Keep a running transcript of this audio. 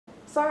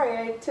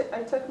Sorry,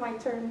 I took my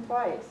turn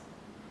twice.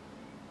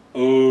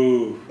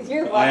 Ooh.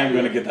 You're lucky. I am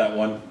going to get that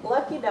one.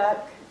 Lucky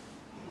duck.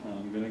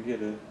 I'm going to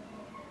get it.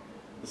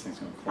 This thing's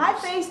going to Hi,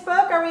 close.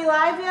 Facebook. Are we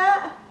live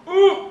yet?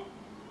 Ooh.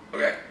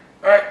 Okay.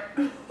 All right.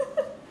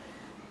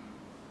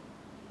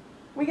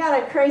 We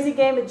got a crazy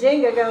game of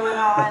Jenga going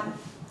on.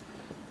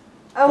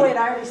 Oh, wait,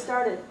 I already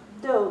started.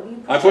 Doe,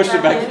 you I pushed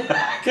it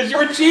back because you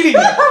were cheating.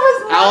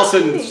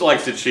 Allison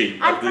likes to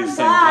cheat. I These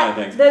same forgot kind of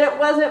things. that it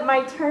wasn't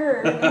my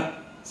turn.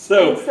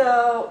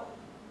 So,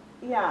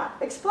 yeah.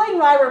 Explain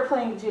why we're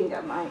playing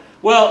Jenga, Mike.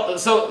 Well,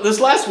 so this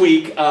last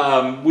week,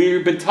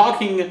 we've been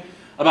talking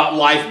about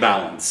life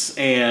balance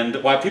and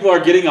why people are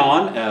getting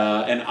on.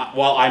 And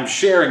while I'm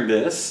sharing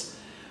this,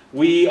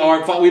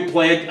 thought we'd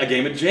play a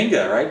game of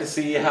Jenga, right? To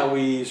see how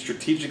we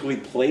strategically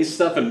place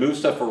stuff and move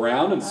stuff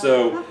around. And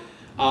so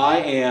I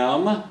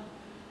am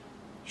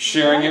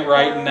sharing it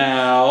right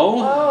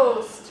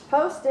now.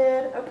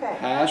 Posted. Okay.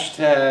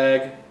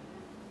 Hashtag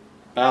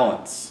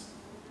balance.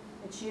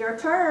 It's your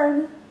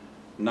turn.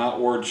 Not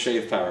word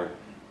shave power.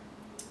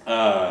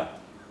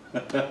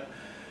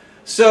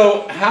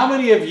 So how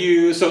many of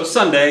you, so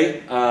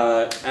Sunday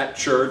at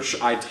church,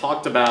 I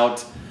talked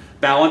about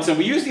balance, and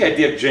we use the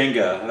idea of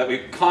Jenga, that we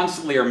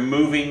constantly are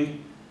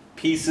moving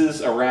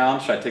pieces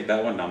around. Should I take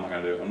that one? No, I'm not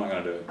going to do it. I'm not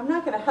going to do it. I'm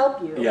not going to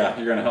help you. Yeah,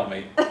 you're going to help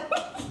me.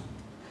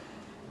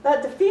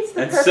 That defeats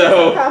the purpose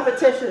of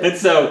competition. And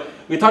so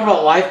we talked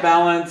about life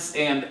balance,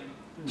 and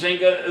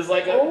Jenga is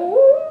like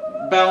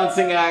a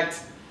balancing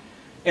act.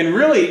 And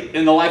really,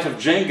 in the life of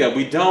Jenga,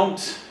 we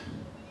don't,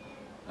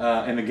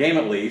 in the game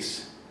at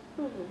least,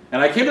 and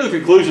I came to the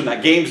conclusion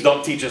that games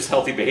don't teach us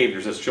healthy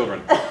behaviors as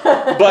children.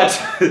 But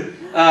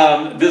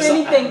this do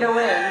anything to win,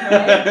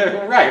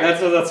 right? Right.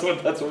 That's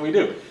what we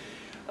do.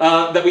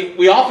 That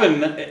we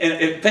often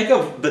think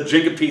of the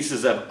Jenga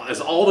pieces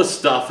as all the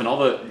stuff and all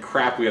the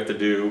crap we have to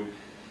do,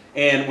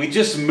 and we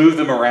just move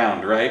them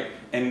around, right?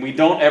 And we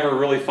don't ever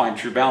really find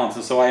true balance.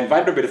 And so I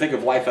invited everybody to think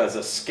of life as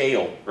a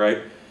scale, right?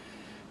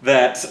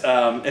 That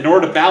in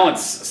order to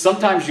balance,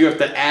 sometimes you have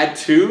to add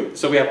to.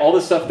 So we have all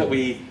the stuff that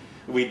we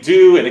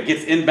do, and it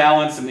gets in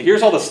balance. And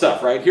here's all the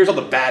stuff, right? Here's all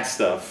the bad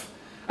stuff.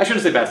 I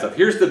shouldn't say bad stuff.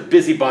 Here's the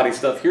busybody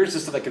stuff. Here's the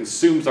stuff that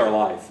consumes our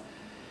life.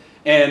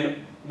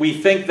 And we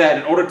think that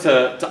in order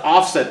to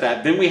offset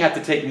that, then we have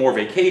to take more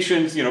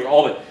vacations,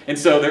 and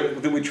so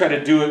we try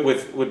to do it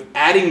with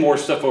adding more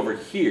stuff over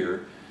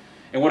here.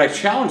 And what I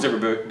challenged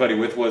everybody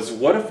with was,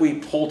 what if we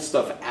pulled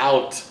stuff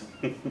out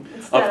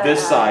of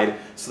this side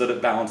so that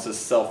it balances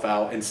itself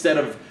out, instead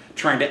of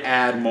trying to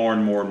add more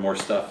and more and more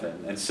stuff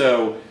in. And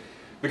so,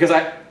 because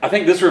I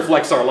think this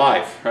reflects our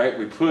life, right?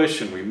 We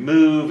push and we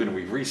move and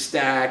we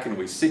restack and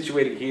we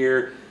situate it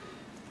here.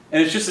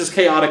 And it's just as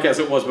chaotic as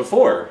it was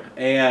before.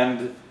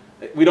 And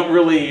we don't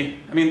really,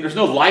 there's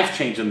no life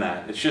change in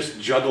that. It's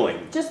just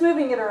juggling. Just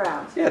moving it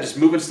around. Yeah, just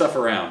moving stuff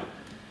around.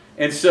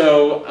 And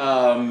so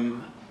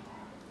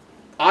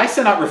I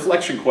sent out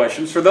reflection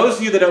questions. For those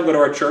of you that don't go to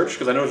our church,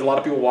 because I know there's a lot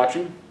of people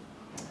watching,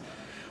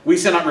 we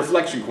sent out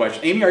reflection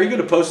questions. Amy, are you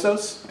going to post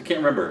those? I can't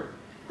remember.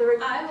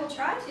 I will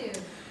try to.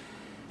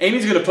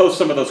 Amy's going to post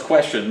some of those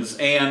questions,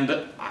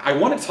 and I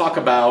want to talk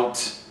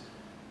about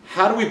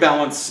how do we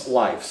balance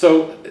life.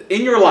 So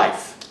in your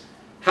life,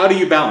 how do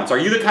you balance? Are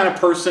you the kind of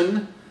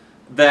person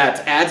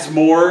that adds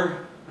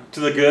more to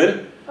the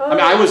good?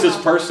 I was this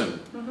person.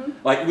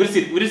 Like, we just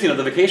need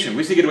another vacation.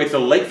 We just need to wait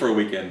till the lake for a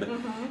weekend.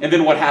 And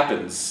then what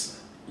happens?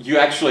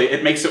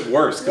 It makes it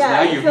worse, because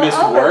now you've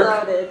missed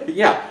work.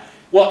 Yeah.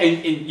 Well,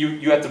 and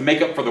you have to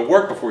make up for the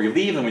work before you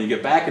leave and when you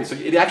get back. And so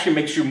it actually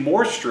makes you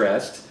more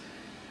stressed.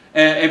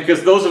 And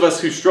because those of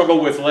us who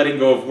struggle with letting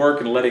go of work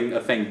and letting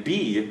a thing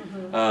be,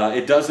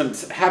 it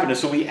doesn't happen.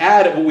 So we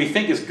add what we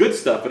think is good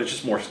stuff, but it's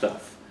just more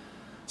stuff.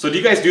 So do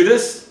you guys do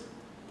this?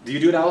 Do you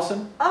do it,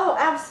 Allison? Oh,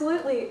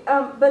 absolutely.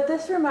 But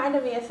this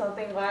reminded me of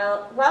something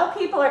while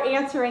people are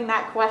answering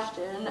that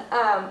question.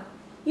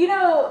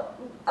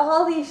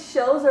 All these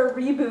shows are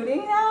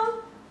rebooting now.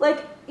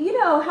 Like, you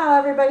know how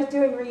everybody's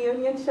doing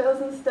reunion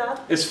shows and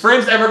stuff? Is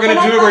Friends ever going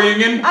to do a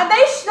reunion?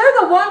 They're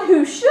the one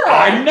who should.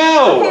 I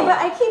know! Okay, but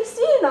I keep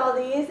seeing all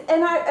these,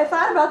 and I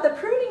thought about the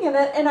pruning in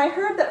it, and I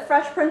heard that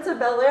Fresh Prince of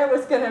Bel-Air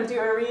was going to do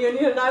a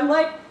reunion, and I'm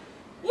like,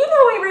 we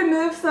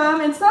removed some,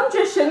 and some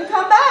just shouldn't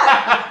come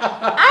back.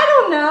 I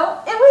don't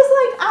know. It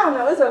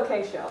was an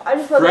okay show. I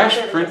just wasn't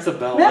Fresh Prince of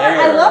Bel-Air.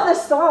 Remember, I love the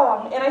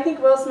song, and I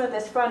think Will Smith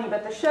is funny,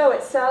 but the show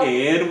itself...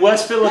 In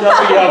West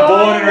Philadelphia,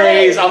 born and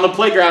raised on the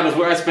playground is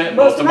where I spent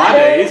most of my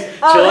days.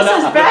 Oh,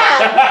 this is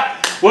bad.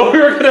 Well, we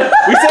said we were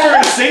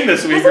going to sing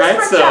this week, right?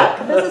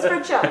 Chuck. This is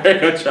for Chuck. There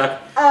you go,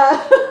 Chuck.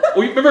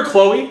 Remember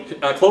Chloe?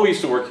 Chloe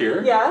used to work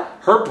here. Yeah.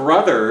 Her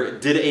brother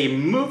did a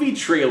movie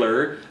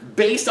trailer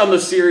based on the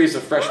series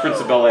of Fresh Prince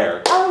of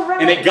Bel-Air. Oh,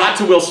 right. And it got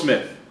to Will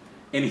Smith.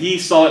 And he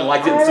saw it and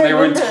liked it. And so they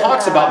were in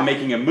talks about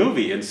making a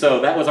movie. And so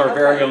that was our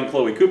very own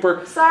Chloe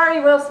Cooper. Sorry,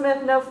 Will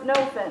Smith. No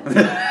offense.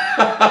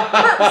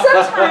 But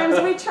sometimes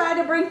we try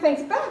to bring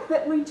things back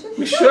that we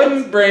just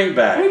shouldn't bring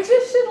back. We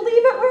just should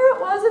leave it where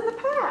it was in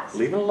the past.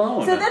 Leave it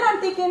alone. So then I'm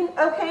thinking,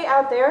 okay,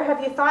 out there,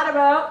 have you thought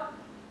about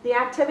the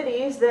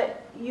activities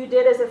that you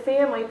did as a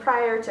family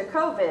prior to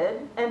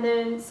COVID, and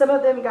then some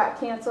of them got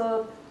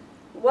canceled.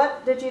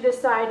 What did you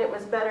decide it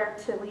was better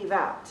to leave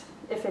out,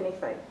 if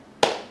anything?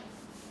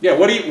 Yeah,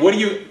 what are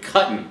you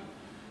cutting?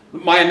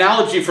 My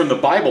analogy from the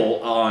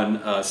Bible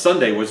on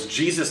Sunday was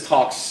Jesus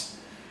talks,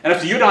 and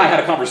after you and I had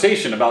a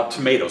conversation about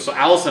tomatoes. So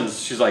Allison,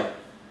 she's like,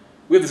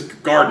 we have this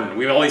garden,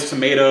 we have all these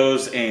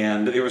tomatoes,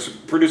 and it was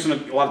producing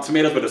a lot of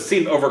tomatoes, but it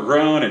seemed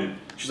overgrown, and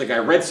she's like, I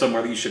read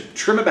somewhere that you should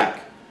trim it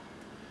back.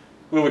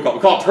 What do we call it?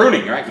 We call it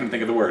pruning, right? I couldn't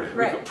think of the word.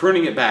 Right.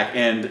 Pruning it back,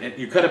 and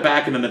you cut it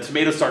back, and then the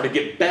tomatoes started to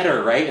get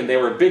better, right? And they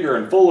were bigger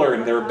and fuller,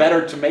 and they were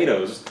better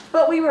tomatoes.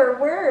 But we were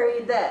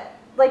worried that,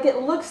 like,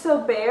 it looked so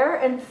bare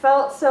and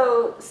felt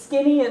so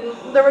skinny, and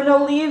there were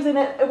no leaves in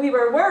it, and we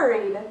were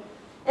worried.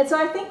 And so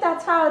I think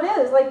that's how it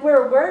is. Like,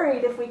 we're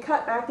worried if we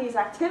cut back these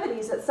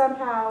activities that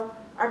somehow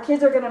our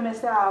kids are going to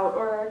miss out,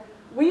 or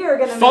we are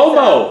going to miss out.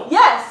 FOMO!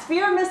 Yes,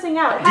 fear of missing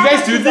out. Do you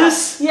guys do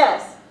this?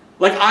 Yes.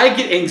 Like, I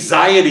get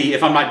anxiety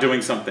if I'm not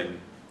doing something.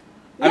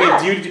 Yeah. I mean,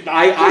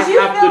 I have to... you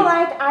feel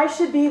like I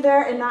should be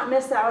there and not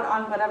miss out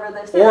on whatever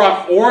this is.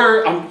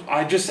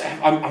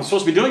 I'm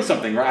supposed to be doing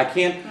something, right? I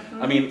can't,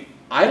 I mean,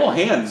 idle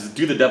hands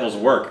do the devil's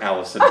work,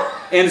 Allison.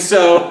 And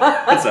so,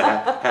 that's a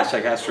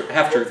hashtag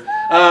half-truth.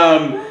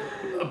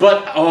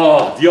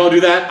 But, do y'all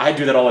do that? I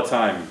do that all the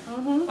time.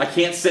 I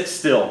can't sit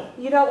still.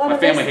 You don't want My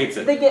to family miss hates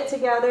it. the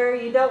get-together.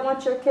 You don't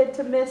want your kid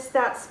to miss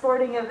that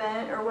sporting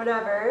event or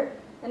whatever.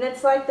 And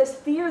it's like this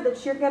fear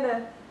that you're going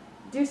to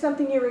do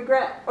something you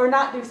regret, or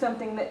not do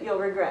something that you'll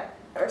regret.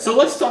 So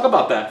let's talk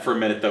about that for a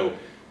minute, though.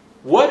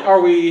 What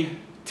are we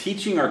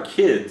teaching our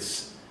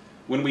kids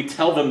when we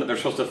tell them that they're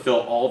supposed to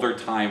fill all their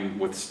time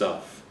with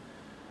stuff?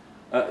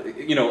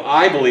 You know,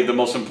 I believe the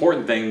most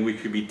important thing we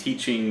could be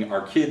teaching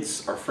our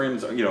kids, our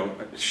friends, you know,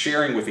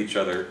 sharing with each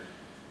other,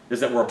 is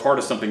that we're a part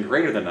of something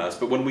greater than us.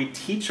 But when we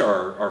teach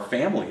our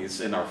families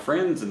and our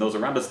friends and those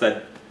around us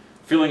that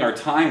filling our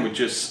time with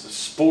just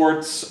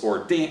sports or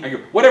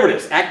whatever it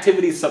is,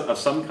 activities of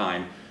some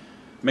kind,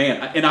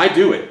 man, and I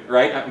do it,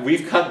 right?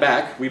 We've cut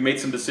back. We've made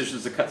some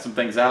decisions to cut some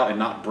things out and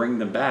not bring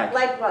them back.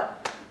 Like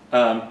what?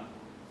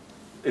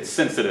 It's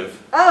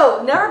sensitive.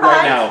 Oh, never mind.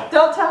 Right now.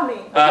 Don't tell me.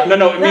 Okay.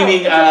 No,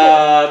 meaning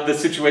okay. the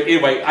situation.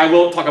 Anyway, I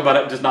will talk about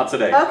it, just not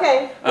today.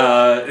 Okay.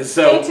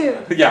 So, stay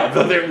tuned. Yeah,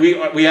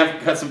 we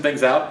have cut some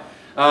things out,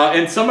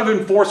 and some have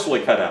been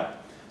forcefully cut out.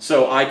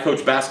 So I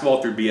coach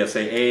basketball through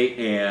BSAA,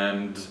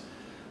 and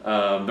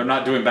they're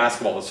not doing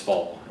basketball this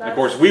fall. Of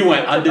course, we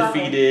went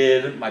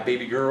undefeated. My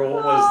baby girl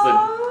was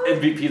the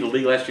MVP of the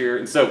league last year,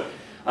 and so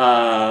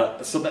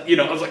that, you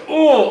know, I was like,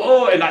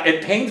 and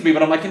it pains me,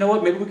 but I'm like, you know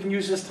what? Maybe we can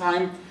use this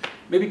time.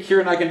 Maybe Kira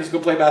and I can just go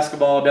play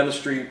basketball down the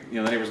street. You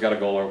know, the neighbor's got a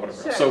goal or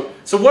whatever. Sure.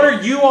 So what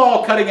are you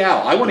all cutting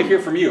out? I want to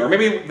hear from you, or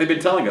maybe they've been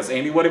telling us.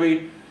 Amy, what are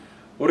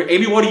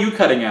you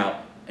cutting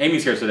out?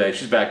 Amy's here today.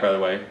 She's back, by the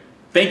way.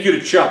 Thank you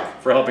to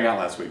Chuck for helping out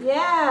last week.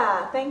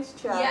 Yeah, thanks,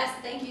 Chuck. Yes,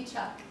 thank you,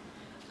 Chuck.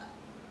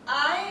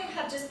 I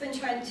have just been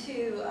trying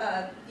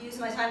to use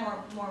my time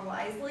more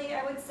wisely,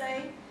 I would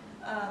say.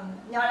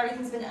 Not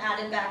everything's been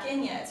added back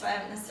in yet, so I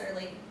haven't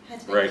necessarily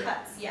had to make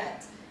cuts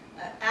yet.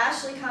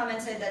 Ashley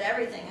commented that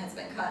everything has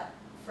been cut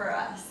for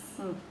us.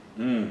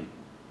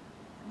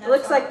 It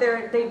looks like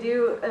they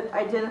do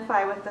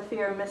identify with the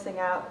fear of missing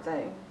out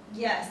thing.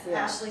 Yes,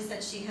 yeah. Ashley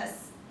said she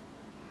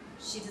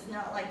does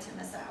not like to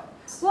miss out.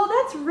 Well,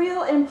 that's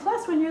real, and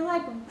plus when you're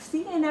like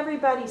seeing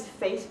everybody's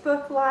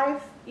Facebook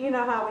life, you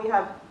know how we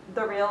have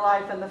the real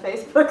life and the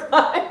Facebook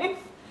life.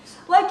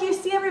 Like you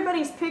see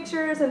everybody's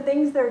pictures and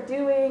things they're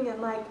doing,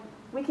 and like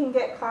we can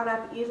get caught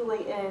up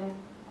easily in,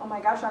 oh my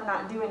gosh, I'm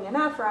not doing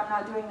enough, or I'm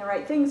not doing the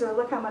right things, or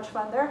look how much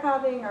fun they're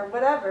having, or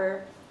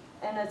whatever.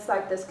 And it's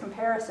like this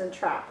comparison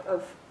trap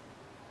of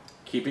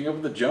keeping up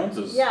with the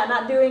Joneses. Yeah,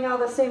 not doing all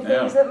the same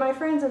things that my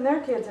friends and their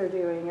kids are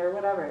doing, or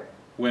whatever.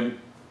 When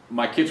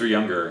my kids were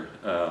younger,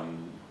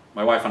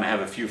 my wife and I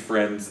have a few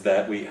friends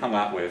that we hung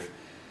out with.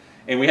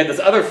 And we had this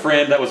other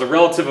friend that was a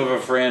relative of a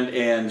friend,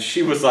 and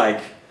she was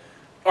like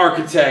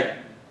architect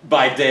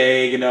by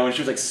day, you know, and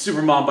she was like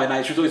super mom by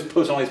night. She was always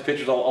posting all these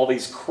pictures, all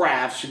these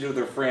crafts she did with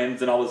her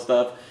friends and all this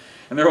stuff.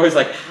 And they're always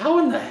like, how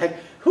in the heck,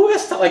 who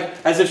has to,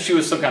 like, as if she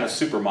was some kind of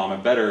super mom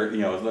and better,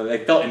 you know,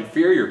 they felt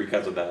inferior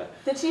because of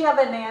that. Did she have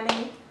a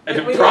nanny?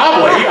 Probably.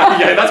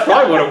 Yeah, that's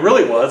probably what it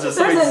really was. There's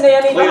a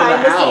nanny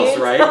behind the house,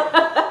 scenes. Right?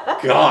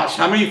 Gosh,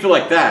 how many of you feel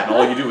like that? And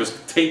all you do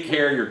is take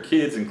care of your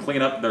kids and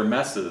clean up their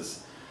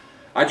messes.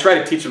 I try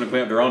to teach them to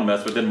clean up their own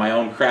mess, but then my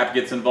own crap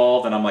gets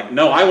involved, and I'm like,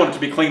 no, I want it to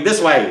be cleaned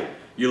this way.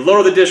 You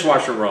lower the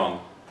dishwasher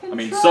wrong. I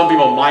mean, some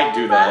people might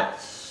do that.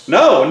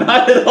 No,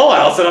 not at all,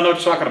 Allison. I don't know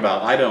what you're talking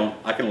about. I don't.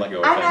 I can let go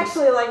of things. I'm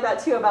actually like that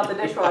too about the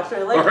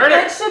dishwasher. Like,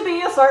 it should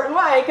be a certain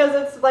way because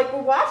it's like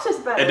washes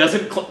better. It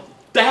doesn't.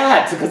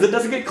 Because it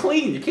doesn't get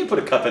clean. You can't put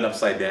a cup in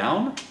upside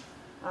down.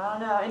 I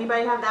don't know.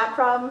 Anybody have that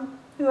problem?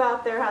 Who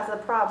out there has a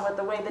problem with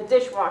the way the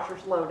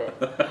dishwasher's loaded?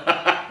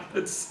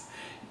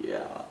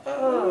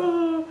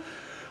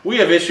 We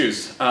have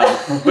issues,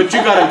 but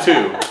you got them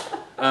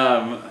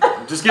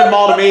too. Just give them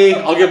all to me.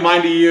 I'll give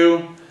mine to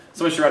you.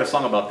 Somebody should write a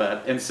song about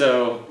that. And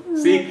so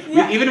See,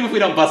 even if we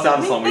don't bust out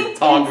in song, we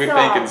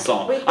think in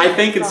song. I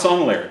think in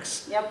song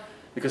lyrics. Yep.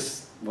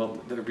 Because, well,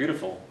 they're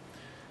beautiful.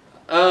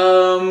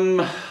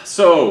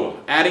 So,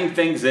 adding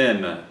things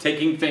in,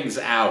 taking things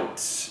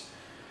out.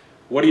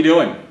 What are you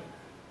doing?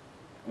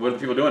 What are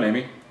people doing,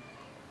 Amy?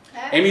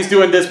 Amy's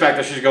doing this back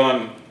there. She's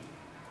going.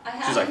 I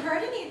haven't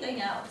heard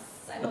anything else.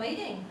 I'm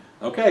waiting.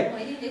 Okay. I'm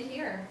waiting to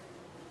hear.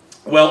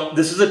 Well,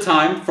 this is a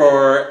time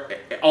for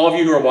all of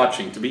you who are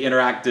watching to be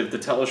interactive, to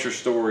tell us your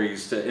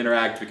stories, to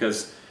interact,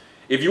 because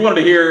if you wanted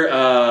to hear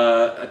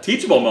a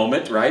teachable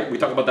moment, right? We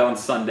talk about that on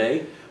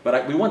Sunday,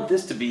 but we want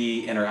this to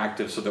be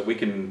interactive so that we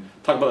can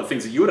talk about the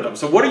things that you would have done.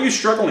 So what are you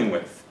struggling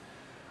with?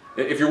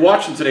 If you're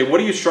watching today,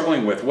 what are you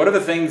struggling with? What are the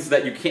things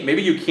that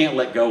maybe you can't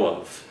let go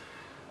of?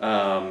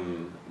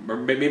 Or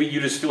maybe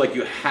you just feel like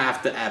you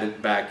have to add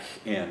it back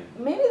in.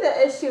 Maybe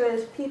the issue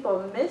is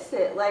people miss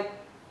it. Like,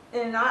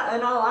 in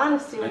all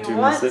honesty, we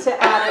want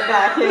to add it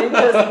back in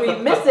because we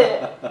miss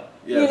it.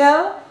 Yes. You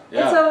know?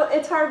 Yeah. And so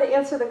it's hard to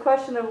answer the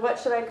question of what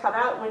should I cut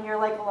out when you're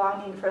like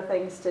longing for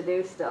things to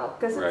do still.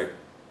 Because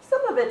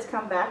some of it's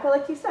come back, but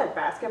like you said,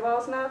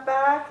 basketball's not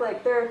back.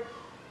 Like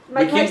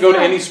we can't go to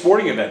any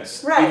sporting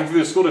events, even through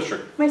the school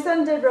district. My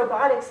son did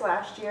robotics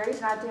last year. He's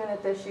not doing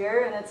it this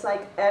year. And it's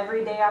like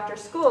every day after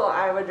school,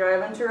 I would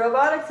drive him to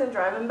robotics and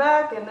drive him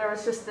back. And there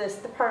was just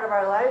the part of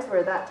our lives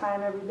where that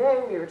time every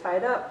day we were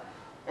tied up.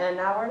 And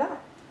now we're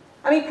not.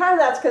 I mean, part of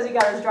that's because he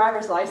got his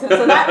driver's license.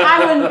 So that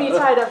I wouldn't be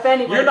tied up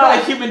anyway. You're not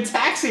a human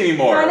taxi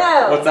anymore. I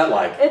know. What's that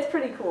like? It's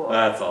pretty cool.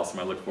 That's awesome.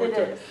 I look forward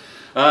to it.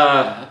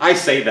 I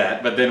say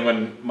that, but then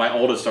when my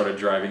oldest started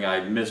driving, I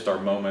missed our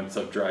moments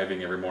of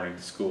driving every morning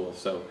to school.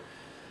 So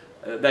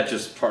that's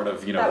just part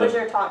of, That was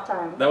your talk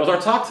time. That was our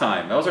talk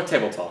time. That was our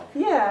table talk.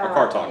 Yeah. Our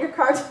car talk. Your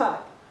car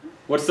talk.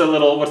 What's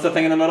the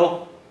thing in the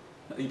middle?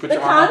 You put the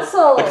your arm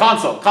console. The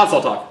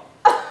console talk.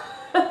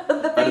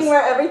 The thing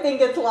where everything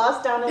gets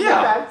lost down in the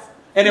cracks.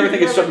 And everything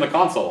gets stuck in the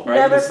console, right?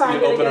 Never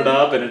you open it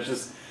up and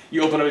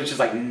you open it, it's just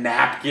like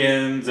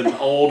napkins and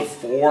old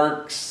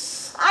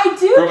forks. I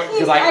do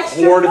because I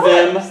hoard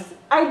them.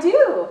 I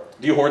do.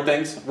 Do you hoard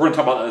things? We're going to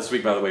talk about that this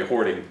week, by the way,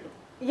 hoarding.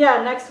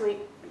 Yeah, next week.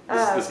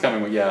 This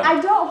coming week, yeah.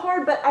 I don't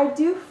hoard, but I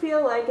do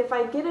feel like if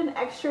I get an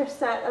extra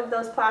set of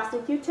those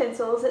plastic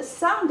utensils, that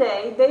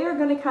someday they are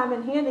going to come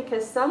in handy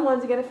because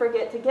someone's going to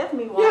forget to give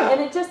me one. Yeah. And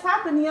it just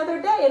happened the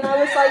other day, and I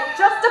was like,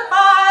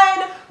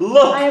 justified!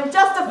 Look! I am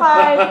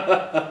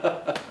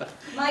justified!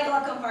 My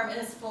glove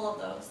compartment is full of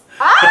those.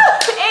 Ah!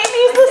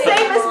 Amy's the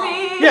same as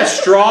me! Yeah,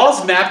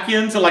 straws,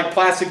 napkins, and like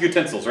plastic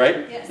utensils,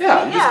 right? Yes.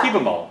 Yeah, you just keep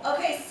them all.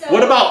 Okay, so...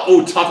 What about,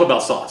 Taco Bell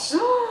sauce?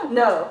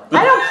 No,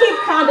 I don't keep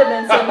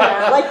condiments in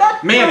there. Like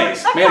that.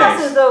 Mayonnaise. That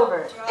passes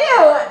over.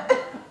 Ew.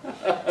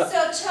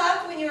 So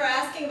Chuck, when you were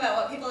asking about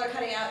what people are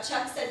cutting out,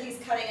 Chuck said he's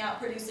cutting out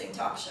producing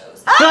talk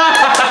shows.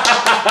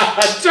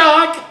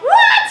 Chuck!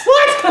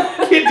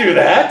 What? Can't do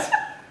that.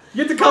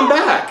 You have to come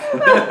back.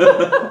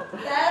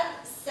 Beth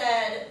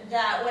said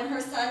that when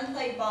her son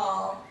played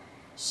ball,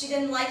 she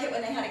didn't like it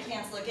when they had to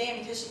cancel a game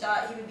because she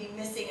thought he would be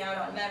missing out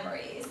on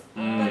memories.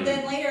 But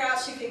then later out,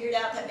 she figured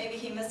out that maybe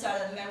he missed out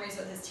on the memories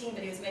with his team,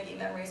 but he was making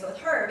memories with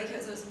her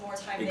because it was more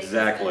time they could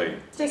spend together.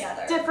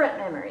 Just different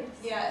memories.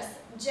 Yes.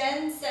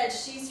 Jen said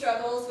she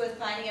struggles with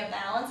finding a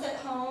balance at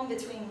home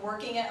between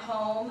working at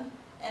home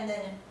and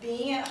then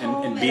being at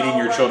home and beating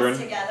your children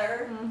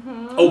together.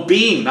 Oh,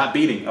 being, not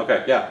beating.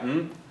 Okay, yeah.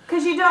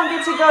 Because you don't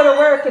get to go to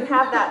work and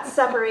have that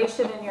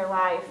separation in your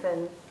life.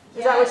 And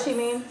is that what she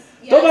means?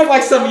 Yes. Don't act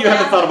like some of you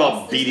haven't thought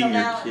about beating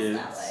your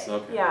kids.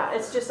 Okay. Yeah,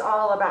 it's just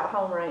all about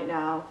home right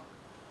now.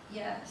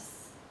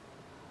 Yes.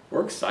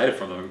 We're excited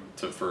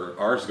for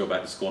ours to go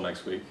back to school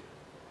next week.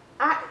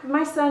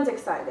 My son's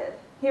excited.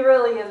 He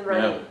really is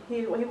ready.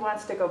 Yeah. He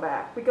wants to go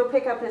back. We go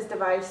pick up his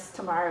device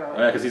tomorrow. Oh,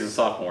 yeah, because he's a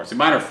sophomore. See,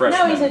 mine are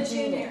freshmen. No, he's a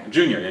junior.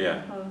 Junior,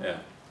 yeah.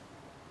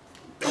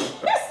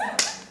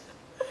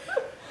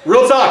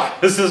 Real talk.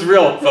 This is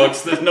real,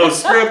 folks. There's no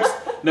script.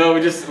 No,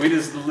 we just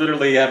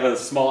literally have a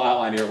small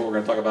outline here of what we're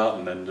going to talk about,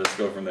 and then just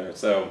go from there.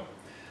 So,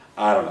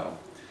 I don't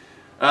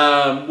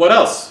know. What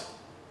else?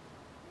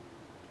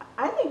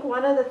 I think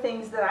one of the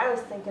things that I was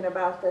thinking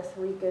about this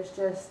week is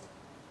just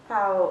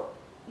how,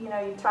 you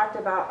talked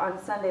about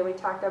on Sunday, we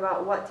talked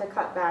about what to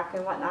cut back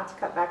and what not to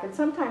cut back. And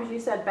sometimes you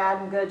said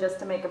bad and good just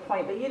to make a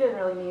point, but you didn't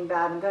really mean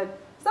bad and good.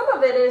 Some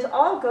of it is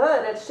all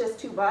good. It's just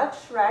too much,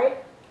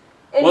 right?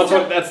 And well,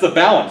 that's the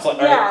balance. Like,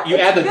 yeah, you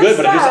add the good,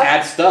 but it just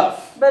adds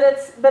stuff. But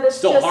it's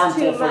still just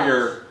harmful too for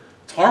much.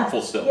 It's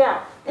harmful still.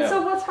 Yeah. And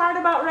so what's hard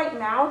about right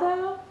now,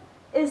 though,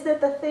 is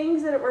that the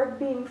things that we're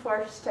being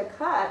forced to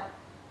cut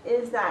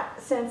is that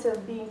sense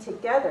of being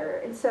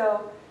together. And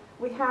so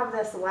we have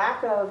this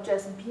lack of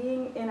just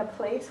being in a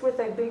place with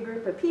a big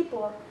group of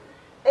people.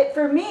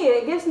 For me,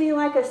 it gives me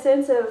like a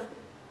sense of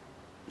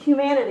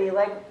humanity,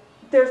 like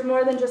there's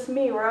more than just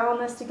me. We're all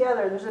in this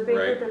together. There's a big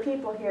group of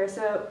people here.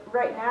 So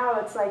right now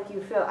it's like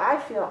I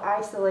feel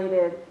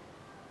isolated.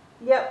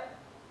 Yep,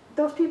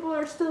 those people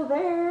are still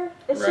there.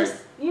 It's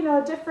just,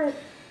 a different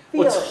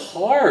feeling. Well, it's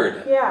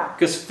hard. Yeah.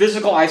 Because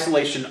physical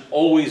isolation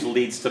always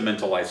leads to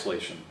mental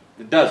isolation.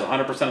 It does,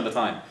 100% of the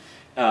time.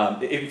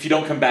 if you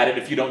don't combat it,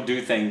 if you don't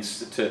do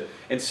things to,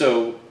 and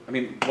so, I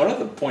mean, one of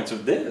the points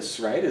of this,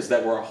 right, is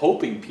that we're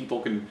hoping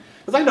people can,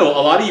 because I know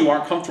a lot of you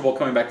aren't comfortable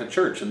coming back to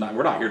church, and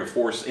we're not here to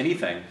force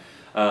anything.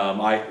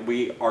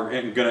 We are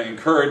going to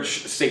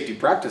encourage safety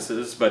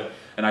practices,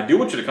 and I do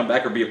want you to come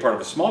back or be a part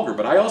of a small group,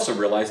 but I also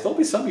realize there'll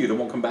be some of you that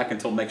won't come back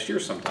until next year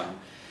sometime.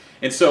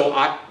 And so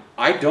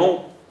I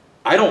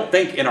don't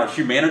think in our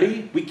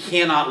humanity, we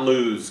cannot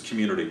lose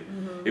community.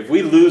 Mm-hmm. If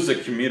we lose a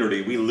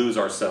community, we lose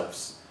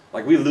ourselves.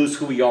 Like we lose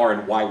who we are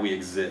and why we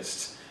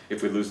exist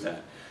if we lose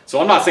that.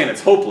 So I'm not saying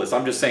it's hopeless.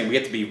 I'm just saying we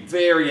have to be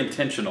very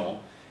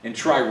intentional and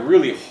try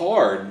really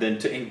hard then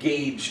to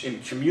engage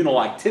in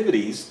communal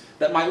activities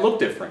that might look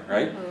different,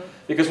 right? Mm-hmm.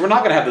 Because we're not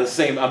going to have the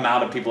same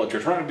amount of people at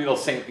church. We're not going to be the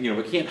same,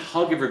 we can't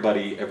hug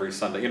everybody every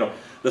Sunday,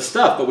 the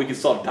stuff, but we can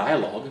still have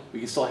dialogue. We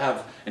can still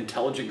have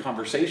intelligent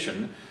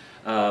conversation.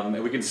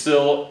 And we can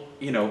still,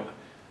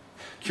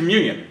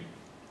 communion.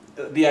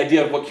 The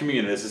idea of what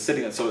communion is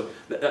sitting, so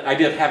the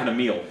idea of having a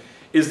meal.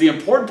 Is the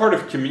important part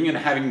of communion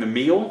having the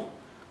meal,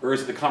 or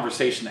is it the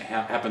conversation that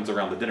happens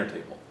around the dinner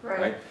table?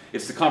 Right?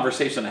 It's the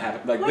conversation that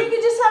happens. Well, you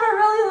could just have a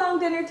really long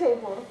dinner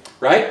table.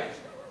 Right?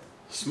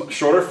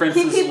 Shorter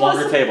fences,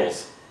 longer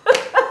tables.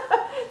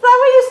 That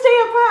way you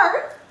stay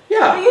apart.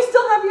 Yeah. But you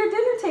still have your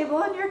dinner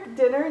table and your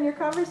dinner and your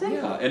conversation.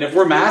 Yeah, and if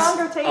we're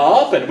masked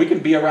up and we can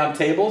be around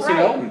tables,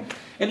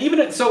 and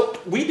even, so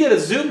we did a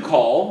Zoom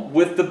call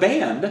with the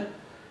band,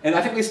 and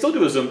I think they still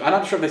do a Zoom. I'm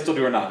not sure if they still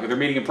do or not. They're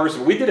meeting in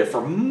person. But we did it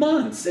for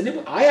months,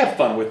 and I had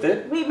fun with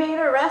it. We made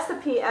a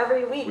recipe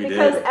every week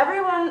because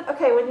everyone,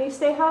 when you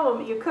stay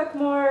home, you cook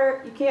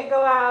more, you can't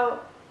go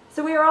out.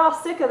 So we were all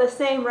sick of the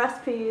same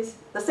recipes,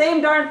 the same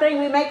darn thing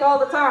we make all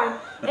the time.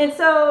 And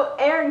so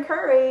Erin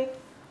Curry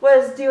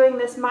was doing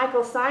this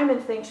Michael Simon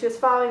thing. She was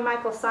following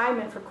Michael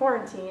Simon for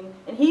quarantine,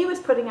 and he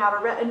was putting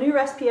out a new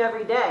recipe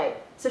every day.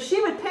 So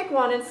she would pick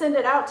one and send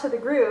it out to the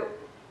group,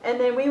 and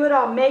then we would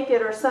all make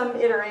it or some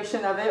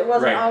iteration of it. It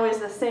wasn't always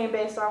the same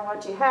based on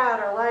what you had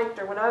or liked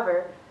or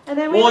whatever. And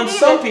then we would eat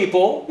some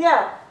people,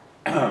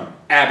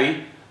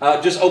 Abby,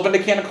 just opened a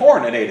can of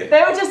corn and ate it.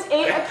 They would just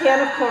eat a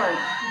can of corn.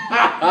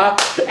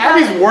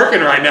 Abby's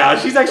working right now.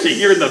 She's actually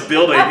here in the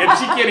building, and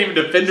she can't even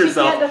defend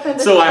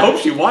herself. So I hope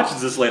she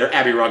watches this later,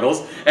 Abby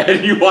Ruggles,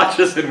 and you watch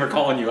this, and we're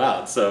calling you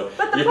out. So,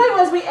 but the point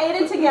was, we ate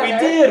it together. We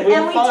did. We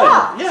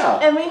talked.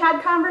 Yeah. And we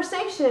had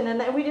conversation, and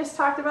then we just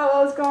talked about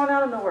what was going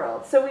on in the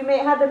world. So we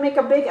had to make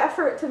a big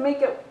effort to make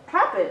it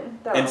happen.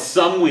 Though. And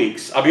some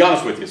weeks, I'll be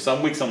honest with you,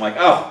 some weeks I'm like,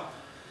 oh,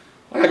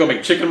 I gotta go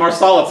make chicken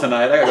marsala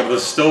tonight. I gotta go to the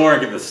store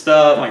and get the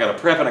stuff, and I gotta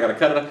prep, and I gotta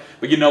cut it up.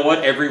 But you know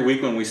what? Every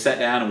week when we sat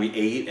down and we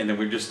ate, and then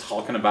we were just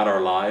talking about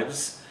our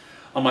lives,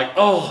 I'm like,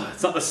 oh,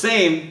 it's not the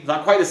same. It's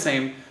not quite the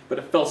same, but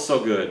it felt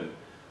so good.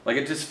 Like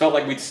it just felt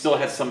like we still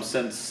had some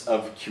sense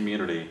of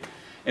community.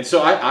 And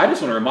so I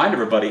just want to remind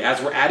everybody,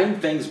 as we're adding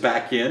things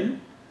back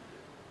in,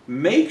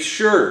 make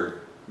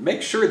sure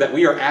that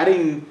we are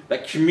adding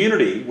that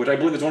community, which I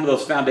believe is one of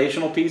those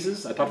foundational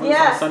pieces. I talked about this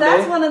on Sunday. Yes,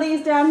 that's one of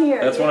these down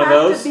here. That's one of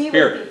those.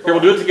 Here, we'll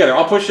do it together.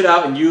 I'll push it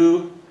out, and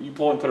you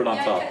pull and put it on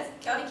top. Yeah, you guys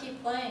gotta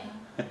keep playing.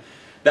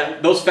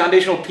 Those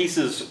foundational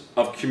pieces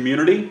of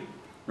community,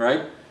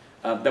 right?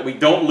 That we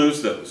don't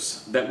lose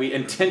those. That we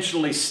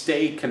intentionally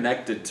stay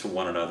connected to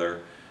one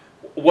another,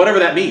 whatever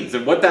that means.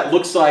 And what that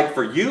looks like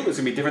for you is going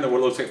to be different than what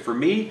it looks like for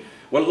me.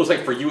 What it looks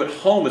like for you at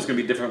home is going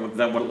to be different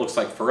than what it looks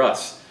like for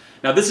us.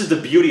 Now, this is the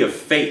beauty of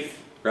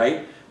faith,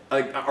 right?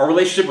 Like our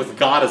relationship with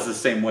God is the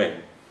same way.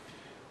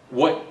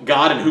 What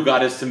God and who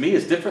God is to me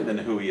is different than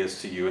who He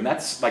is to you, and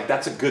that's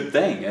a good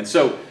thing. And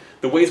so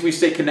the ways we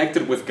stay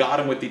connected with God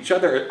and with each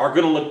other are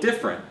going to look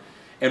different.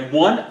 And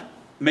one,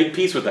 make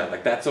peace with that.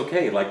 Like that's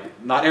okay.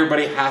 Like not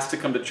everybody has to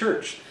come to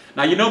church.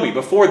 Now you know me.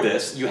 Before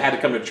this, you had to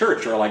come to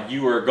church, or like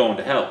you were going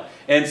to hell.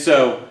 And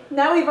so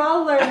now we've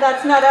all learned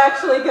that's not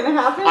actually going to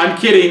happen. I'm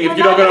kidding. If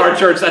you don't go to our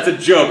church, that's a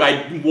joke.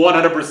 I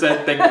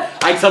 100% think.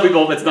 I tell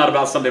people it's not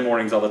about Sunday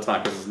mornings all the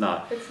time because it's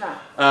not. It's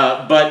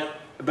not. But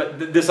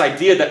this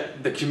idea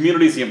that the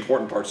community is the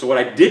important part. So what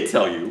I did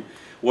tell you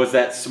was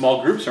that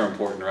small groups are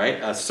important,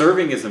 right?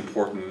 Serving is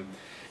important,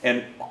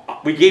 and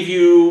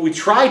we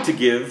tried to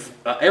give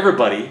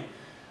everybody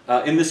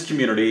in this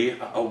community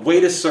a way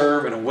to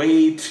serve and a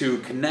way to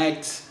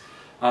connect.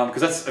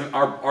 Because that's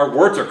our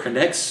words are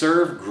connect,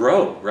 serve,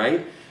 grow,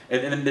 right?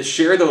 And then to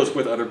share those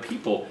with other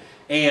people.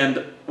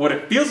 And what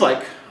it feels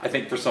like, I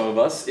think, for some of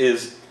us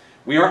is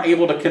we aren't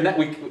able to connect.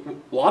 A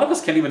lot of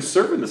us can't even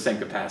serve in the same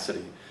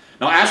capacity.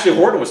 Now, Ashley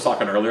Horton was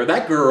talking earlier.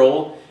 That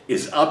girl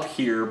is up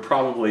here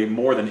probably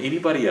more than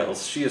anybody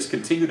else. She has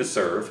continued to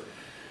serve.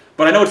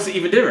 But I know it's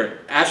even different.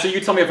 Ashley, you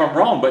tell me if I'm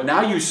wrong, but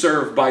now you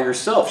serve by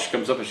yourself. She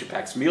comes up and she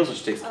packs meals and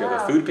she takes care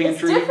of the food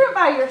pantry. It's different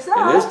by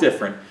yourself. It is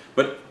different.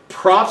 But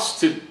props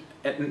to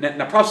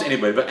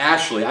anybody, but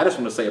Ashley, I just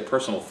want to say a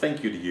personal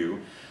thank you to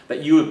you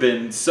that you have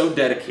been so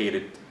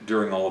dedicated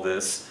during all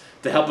this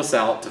to help us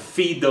out, to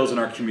feed those in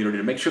our community,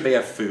 to make sure they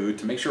have food,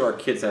 to make sure our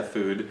kids have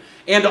food,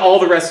 and to all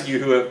the rest of you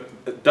who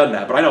have done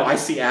that. But I know I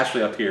see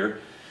Ashley up here.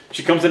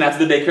 She comes in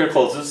after the daycare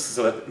closes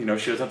so that, you know,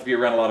 she doesn't have to be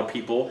around a lot of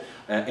people,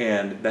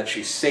 and that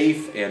she's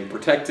safe and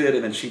protected,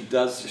 and then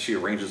she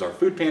arranges our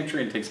food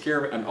pantry and takes care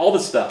of it and all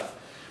this stuff.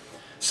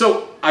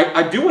 So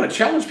I do want to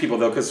challenge people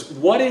though, because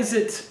what is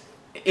it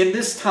in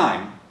this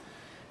time,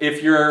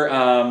 if you're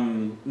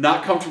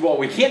not comfortable,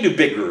 we can't do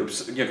big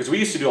groups, you know, because we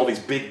used to do all these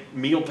big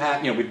meal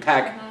pack, you know, we'd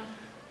pack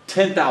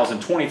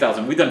 10,000,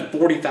 20,000, we've done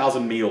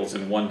 40,000 meals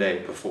in one day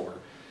before.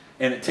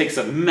 And it takes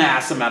a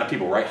mass amount of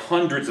people, right?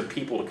 Hundreds of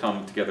people to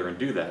come together and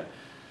do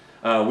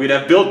that. We'd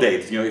have build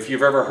days. You know, if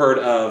you've ever heard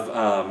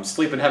of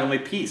Sleep in Heavenly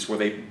Peace, where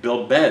they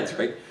build beds,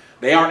 right?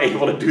 They aren't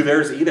able to do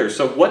theirs either.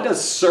 So what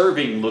does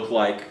serving look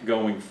like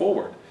going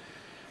forward?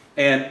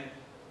 And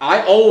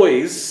I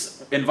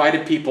always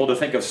invited people to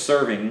think of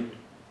serving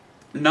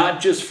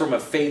not just from a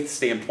faith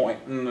standpoint.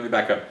 Let me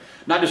back up.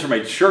 Not just from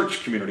a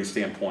church community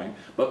standpoint,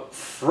 but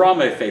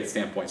from a faith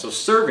standpoint. So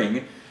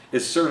serving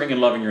is serving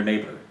and loving your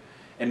neighbor.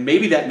 And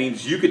maybe that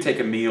means you could take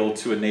a meal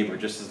to a neighbor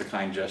just as a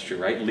kind gesture,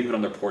 right? And leave it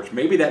on their porch.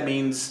 Maybe that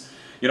means,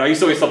 you know, I used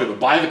to always tell people,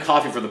 buy the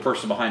coffee for the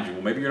person behind you.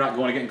 Well, maybe you're not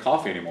going to get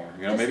coffee anymore.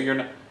 You know, maybe you're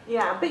not.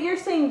 Yeah, but you're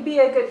saying be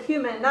a good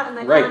human, not in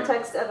the Right.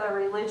 context of a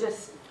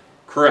religious,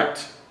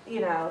 Correct. you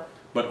know.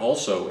 But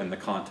also in the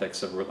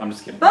context of, I'm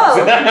just kidding.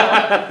 Both.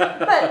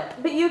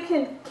 but you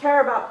can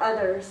care about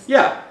others.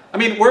 Yeah. I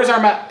mean, where's our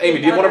Amy,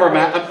 do you have one of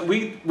our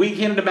we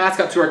handed a mask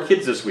out to our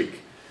kids this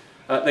week.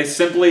 They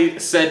simply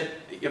said,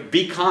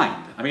 be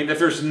kind. I mean, if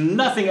there's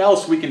nothing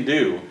else we can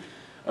do,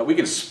 we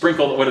can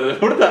sprinkle, we had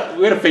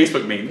a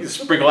Facebook meme, you can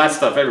sprinkle that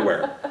stuff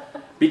everywhere.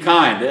 Be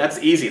kind, that's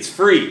easy, it's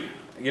free.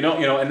 You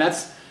know, and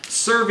that's,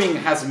 serving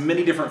has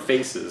many different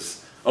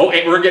faces. Oh,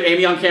 we're gonna get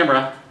Amy on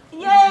camera.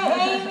 Yay,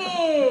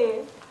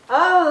 Amy!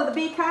 Oh, the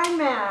Be Kind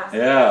mask.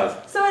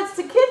 Yeah. So it's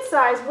to kid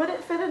size. Would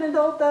it fit an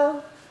adult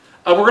though?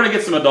 We're gonna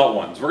get some adult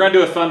ones. We're gonna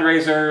do a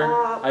fundraiser,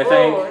 I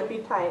think. Oh, it'd be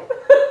tight.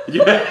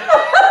 Yeah.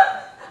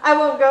 I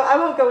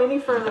won't go any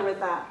further with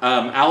that.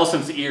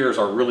 Allison's ears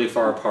are really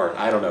far apart.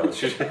 I don't know.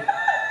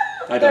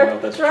 I don't know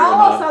if that's true They're or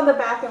almost not. on the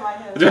back of my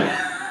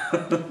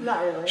head.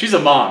 Not really. She's a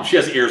mom. She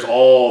has ears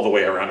all the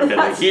way around her head. They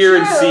That's hear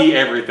and true. see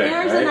everything.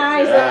 Ears right? and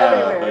eyes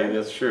are everywhere.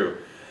 That's true.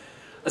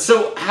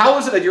 So how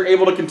is it that you're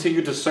able to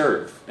continue to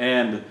serve?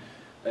 And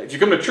if you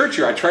come to church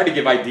here, I try to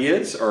give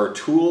ideas or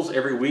tools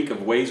every week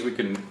of ways we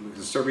can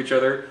serve each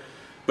other.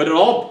 But it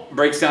all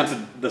breaks down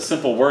to the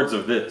simple words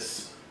of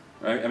this.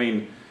 Right? I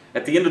mean,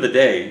 at the end of the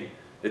day,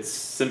 it's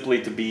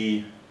simply to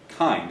be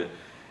kind.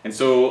 And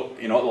so,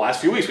 you know, the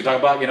last few weeks we talked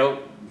about, you know,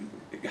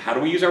 how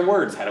do we use our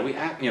words? How do we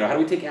act? You know, how do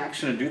we take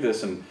action and do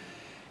this? And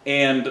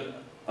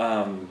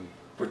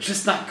we're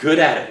just not good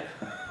at it.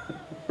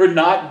 We're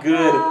not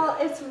good. Well,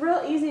 it's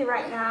real easy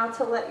right now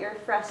to let your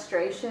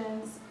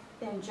frustrations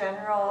in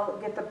general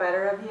get the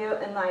better of you,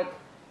 and like,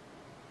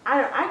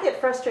 I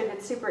get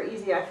frustrated super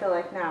easy. I feel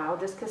like now,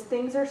 just because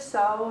things are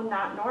so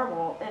not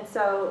normal, and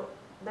so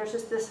there's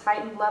just this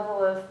heightened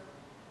level of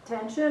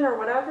tension or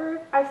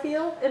whatever I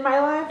feel in my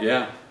life.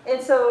 Yeah.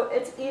 And so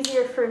it's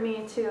easier for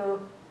me to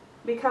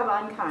become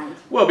unkind.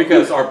 Well,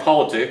 because our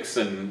politics,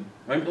 and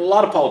I mean, a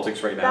lot of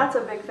politics right now. That's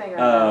a big thing right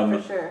now,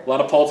 for sure. A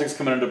lot of politics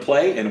coming into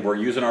play, and we're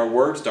using our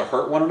words to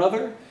hurt one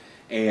another.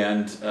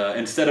 And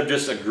instead of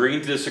just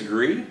agreeing to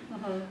disagree,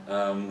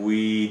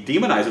 we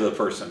demonize the other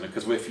person.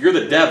 Because if you're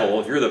the devil,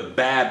 if you're the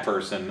bad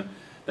person,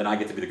 then I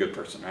get to be the good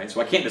person, right?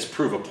 So I can't just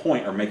prove a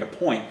point or make a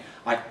point.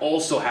 I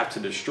also have to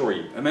destroy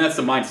you. I mean, that's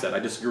the mindset. I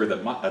disagree with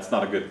that. That's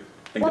not a good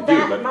thing to do.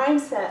 Well, but that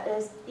mindset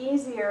is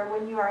easier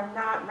when you are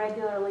not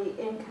regularly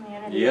in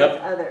community Yep.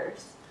 with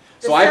others.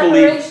 The So I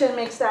believe separation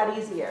makes that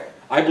easier.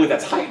 I believe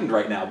that's heightened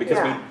right now because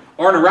Yeah.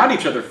 we aren't around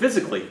each other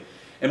physically.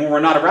 And when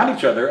we're not around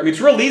each other, I mean, it's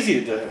real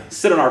easy to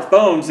sit on our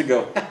phones and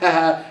go,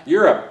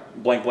 you're a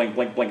blank, blank,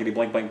 blank, blankety,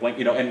 blank, blank, blank,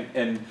 you know,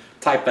 and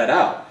type that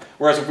out.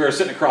 Whereas if we were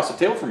sitting across the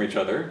table from each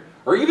other,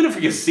 or even if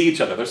we can see each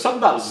other, there's something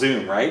about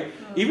Zoom, right?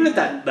 Even at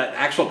that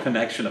actual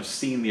connection of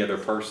seeing the other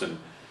person,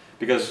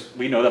 because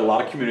we know that a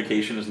lot of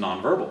communication is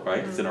nonverbal, right?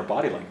 It's in our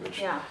body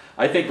language. Yeah.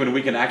 I think when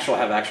we can actually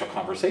have actual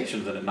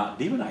conversations and it not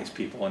demonize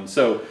people. And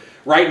so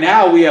right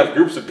now we have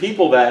groups of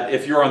people that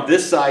if you're on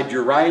this side,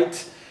 you're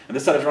right, and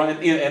this side is wrong,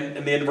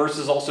 and the inverse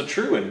is also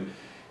true.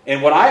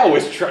 And what I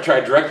always try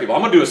to direct people,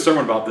 I'm going to do a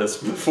sermon about this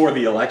before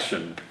the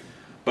election,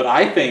 but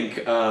I think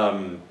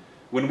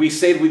when we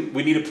say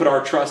we need to put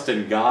our trust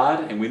in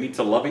God and we need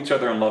to love each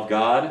other and love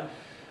God,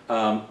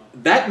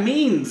 that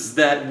means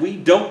that we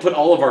don't put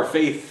all of our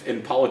faith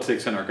in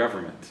politics and our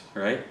government,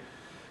 right?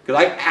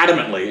 Because I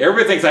adamantly,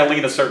 everybody thinks I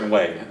lean a certain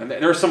way. And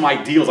there are some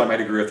ideals I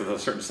might agree with a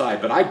certain side,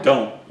 but I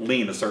don't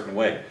lean a certain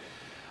way.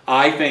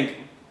 I think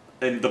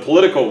in the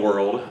political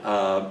world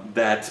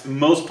that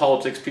most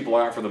politics people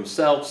are out for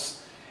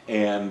themselves,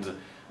 and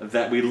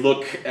that we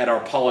look at our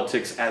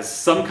politics as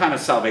some kind of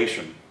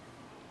salvation.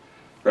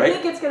 Right? I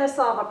think it's going to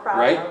solve a problem.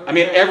 Right? I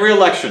mean, every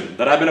election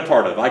that I've been a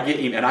part of, I get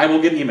and I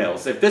will get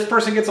emails. If this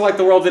person gets elected,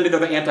 the world's ended, they're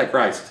the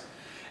Antichrist.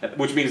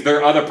 Which means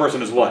their other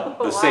person is what?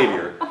 The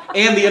Savior.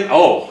 And the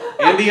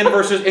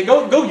inverse is, and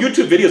go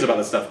YouTube videos about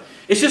this stuff.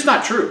 It's just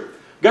not true.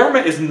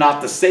 Government is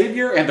not the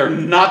Savior, and they're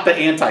not the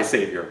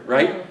anti-Savior,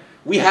 right?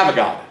 We have a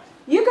God.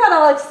 You got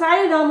all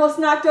excited, almost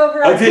knocked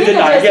over our I did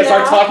not. just Yes,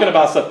 now. start talking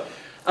about stuff.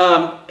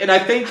 And I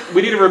think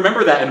we need to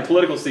remember that in a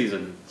political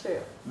season. True.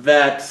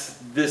 That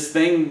this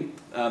thing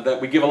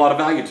that we give a lot of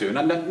value to.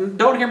 And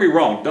don't hear me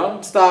wrong.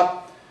 Don't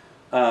stop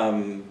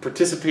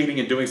participating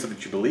in doing something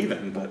that you believe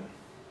in. But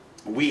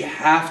we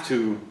have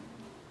to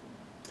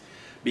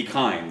be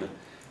kind.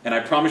 And I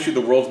promise you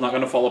the world's not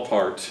going to fall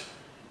apart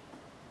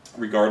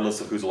regardless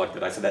of who's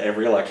elected. I said that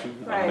every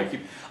election. Right.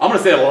 I'm going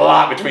to say it a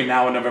lot between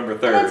now and November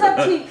 3rd. And it's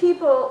up to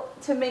people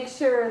to make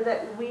sure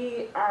that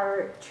we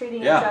are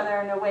treating Yeah. each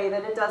other in a way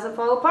that it doesn't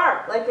fall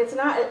apart. Like it's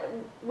not,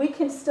 we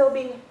can still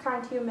be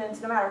kind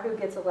humans no matter who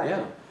gets elected.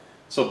 Yeah.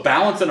 So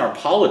balance in our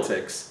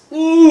politics.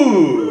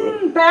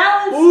 Ooh.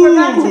 Balance, we're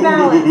back to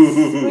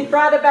balance. We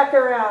brought it back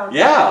around.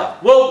 Yeah.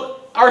 Well,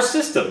 our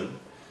system.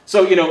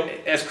 So, you know,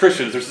 as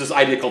Christians, there's this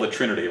idea called the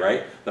Trinity,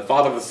 right? The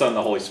Father, the Son,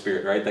 the Holy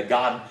Spirit, right? That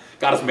God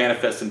is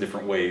manifest in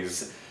different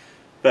ways.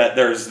 That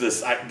there's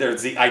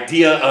the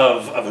idea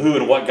of who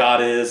and what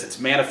God is. It's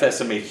manifest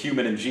and made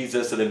human in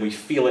Jesus, and then we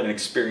feel it and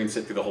experience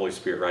it through the Holy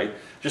Spirit, right?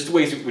 Just the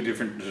ways we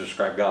different to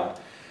describe God.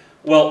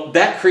 Well,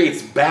 that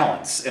creates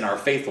balance in our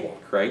faith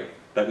walk, right?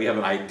 That we have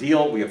an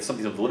ideal, we have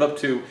something to live up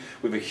to,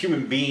 we have a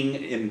human being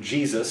in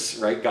Jesus,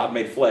 right? God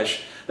made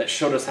flesh that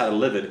showed us how to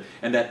live it,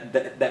 and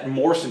that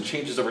morphs and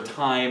changes over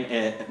time,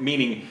 and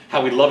meaning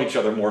how we love each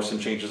other morphs and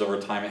changes over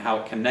time, and how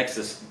it connects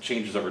us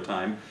changes over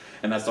time,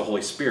 and that's the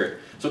Holy Spirit.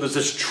 So there's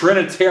this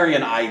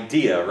Trinitarian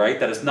idea, right?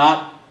 That it's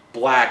not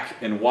black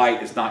and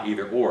white, it's not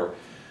either or.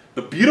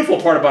 The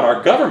beautiful part about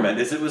our government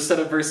is it was set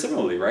up very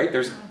similarly, right?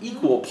 There's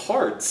equal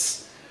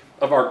parts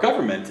of our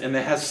government, and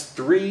it has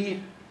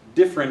three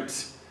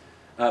different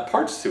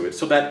parts to it,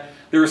 so that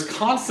there is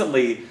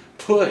constantly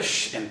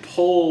push and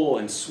pull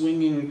and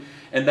swinging,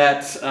 and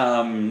that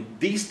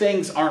these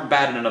things aren't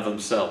bad in and of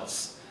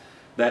themselves.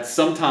 That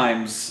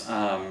sometimes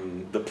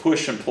the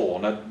push and pull,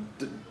 now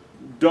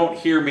don't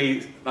hear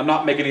me, I'm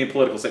not making any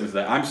political statements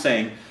today, I'm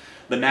saying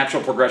the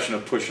natural progression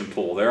of push and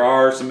pull. There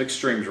are some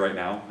extremes right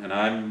now, and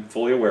I'm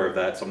fully aware of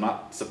that, so I'm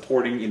not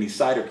supporting any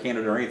side or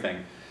candidate or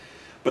anything.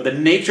 But the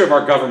nature of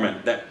our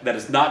government, that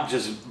is not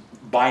just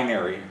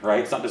binary, right?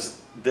 It's not just,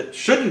 that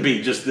shouldn't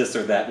be just this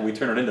or that, and we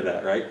turn it into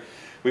that, right?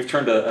 We've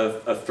turned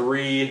a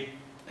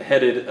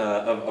three-headed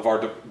of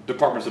our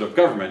departments of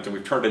government, and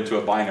we've turned it into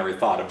a binary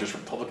thought of just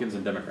Republicans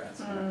and Democrats.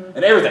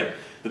 And everything.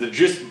 The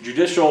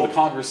judicial, the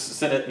Congress,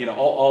 Senate, you know,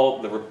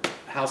 all the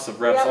House of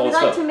Reps, Yeah, all we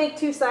this like stuff. to make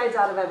two sides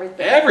out of everything.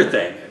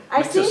 Everything. It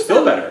makes us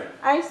feel better.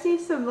 I see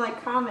some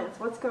like comments.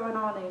 What's going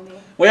on, Amy?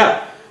 Well,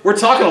 yeah, we're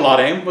talking a lot,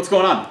 Aim. What's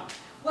going on?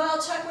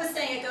 Well, Chuck was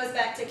saying it goes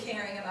back to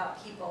caring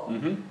about people.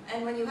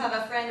 And when you have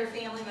a friend or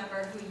family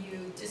member who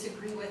you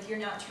disagree with, you're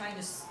not trying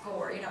to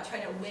score, you're not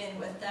trying to win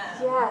with them.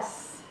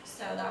 Yes.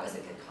 So that was a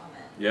good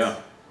comment. Yeah.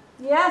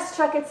 Yes,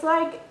 Chuck, it's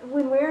like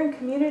when we're in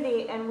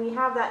community and we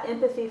have that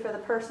empathy for the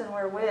person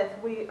we're with,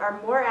 we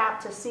are more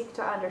apt to seek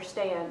to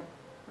understand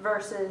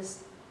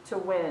versus to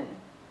win.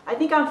 I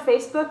think on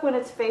Facebook, when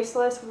it's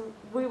faceless,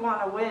 we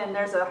want to win.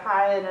 There's a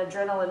high and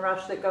adrenaline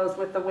rush that goes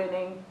with the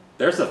winning.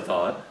 There's a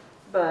thought.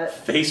 But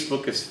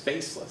Facebook is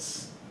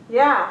faceless.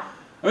 Yeah.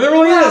 I mean, there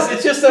really Well, is.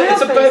 It's just real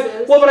it's a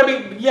faces. well, but I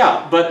mean,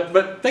 yeah,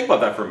 but think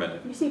about that for a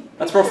minute. You see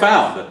That's pictures.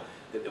 profound.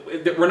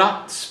 We're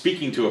not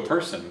speaking to a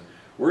person.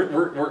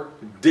 We're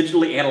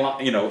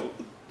digitally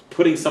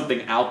putting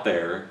something out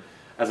there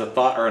as a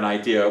thought or an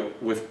idea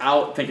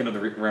without thinking of the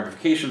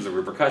ramifications or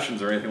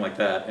repercussions or anything like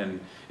that, and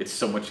it's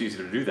so much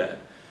easier to do that.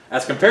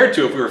 As compared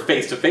to if we were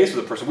face to face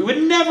with a person, we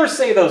would never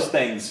say those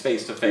things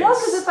face to face. No,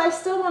 because if I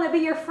still want to be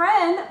your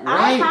friend,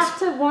 I Right. have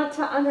to want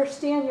to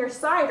understand your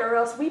side, or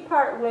else we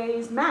part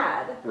ways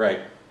mad.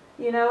 Right.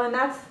 You know, and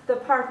that's the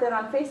part that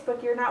on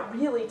Facebook you're not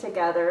really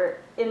together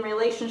in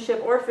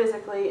relationship or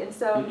physically, and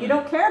so you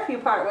don't care if you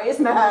part ways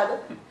mad.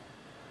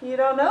 You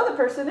don't know the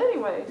person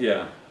anyway.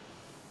 Yeah.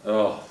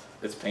 Oh,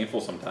 it's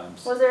painful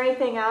sometimes. Was there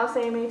anything else,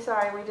 Amy?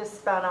 Sorry, we just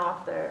spun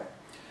off there.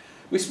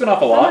 We spin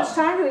off a How lot. much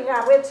time do we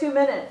have? We have 2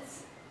 minutes.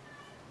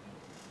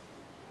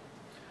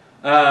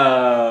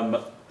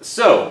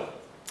 So,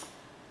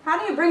 How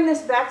do you bring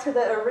this back to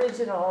the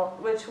original,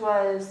 which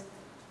was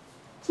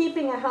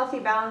keeping a healthy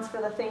balance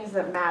for the things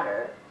that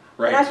matter?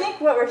 right. And I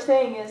think what we're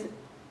saying is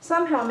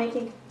somehow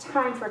making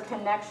time for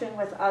connection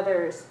with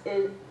others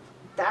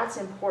that's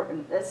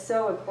important. That's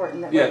so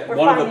important that Yeah, we're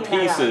one of finding the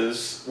that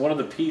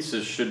out.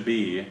 pieces should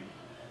be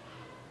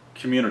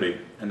community,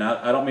 and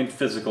I don't mean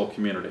physical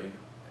community.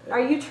 Are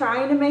you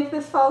trying to make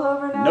this fall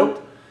over now?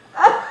 Nope.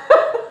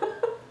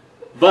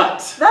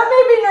 But That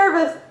made me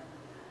nervous.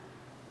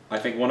 I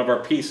think one of our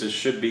pieces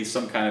should be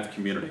some kind of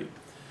community,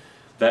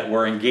 that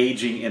we're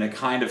engaging in a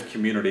kind of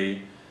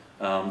community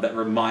that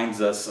reminds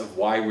us of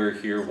why we're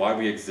here, why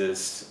we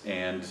exist,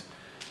 and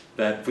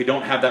that if we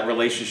don't have that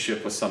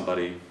relationship with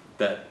somebody,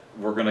 that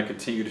we're going to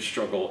continue to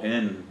struggle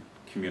in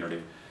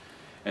community.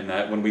 And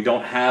that when we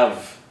don't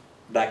have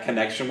that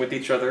connection with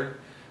each other,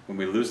 when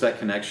we lose that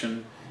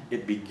connection,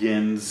 it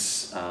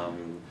begins,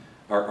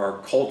 our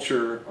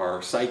culture,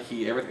 our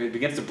psyche, everything, it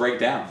begins to break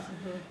down.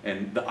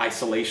 And the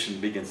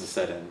isolation begins to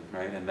set in,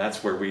 right? And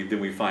that's where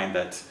we find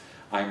that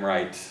I'm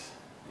right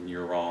and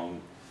you're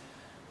wrong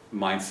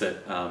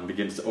mindset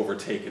begins to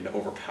overtake and to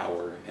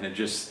overpower,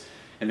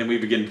 and then we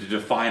begin to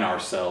define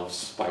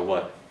ourselves by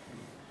what?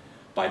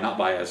 Not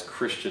by as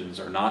Christians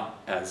or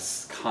not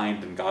as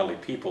kind and godly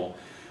people.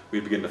 We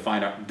begin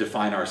to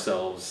define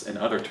ourselves in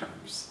other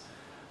terms.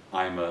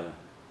 I'm a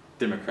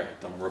Democrat,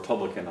 I'm a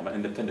Republican, I'm an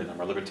independent, I'm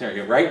a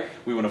libertarian, right?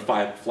 We want to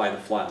fly the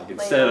flag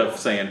instead of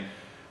saying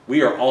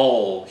we are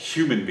all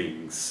human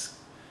beings,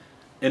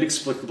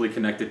 inexplicably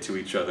connected to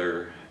each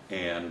other,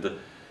 and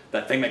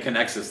that thing that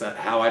connects us, that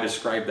how I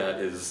describe that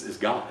is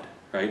God,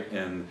 right?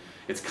 And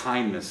it's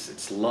kindness,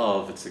 it's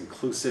love, it's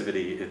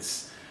inclusivity,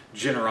 it's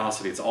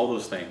generosity, it's all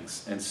those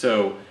things. And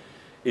so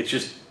it's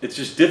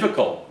just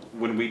difficult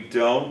when we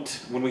don't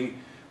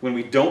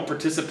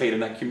participate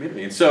in that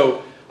community. And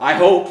so I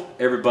hope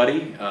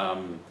everybody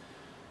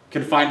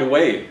can find a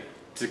way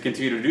to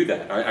continue to do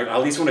that. I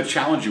at least want to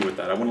challenge you with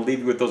that. I want to leave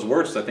you with those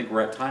words, because I think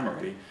we're at time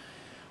already.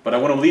 But I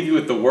want to leave you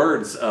with the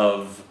words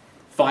of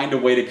find a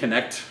way to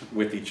connect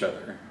with each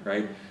other,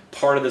 right?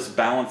 Part of this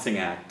balancing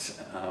act,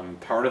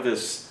 part of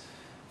this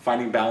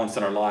finding balance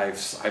in our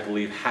lives, I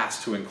believe,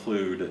 has to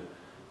include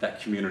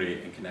that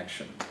community and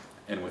connection.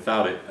 And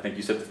without it, I think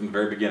you said from the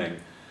very beginning,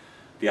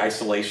 the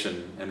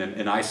isolation, and then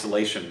in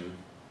isolation,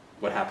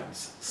 what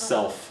happens?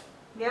 Self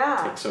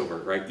takes over,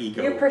 right?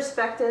 Ego. Your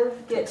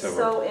perspective gets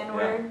so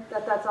inward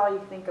that that's all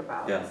you think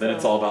about. Yeah, then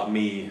it's all about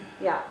me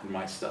and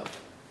my stuff.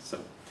 So,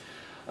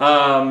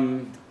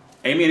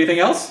 Amy, anything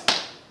else?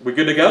 We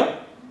good to go?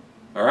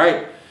 All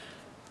right.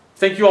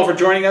 Thank you all for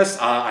joining us.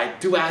 I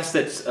do ask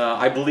that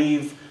I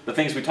believe the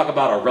things we talk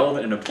about are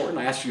relevant and important.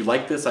 I ask you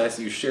like this. I ask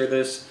that you share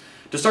this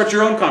to start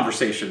your own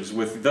conversations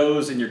with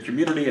those in your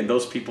community and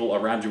those people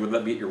around you, whether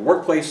that be at your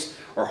workplace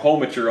or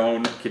home at your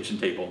own kitchen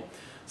table.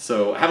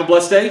 So have a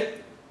blessed day.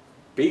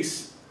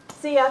 Peace.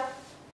 See ya.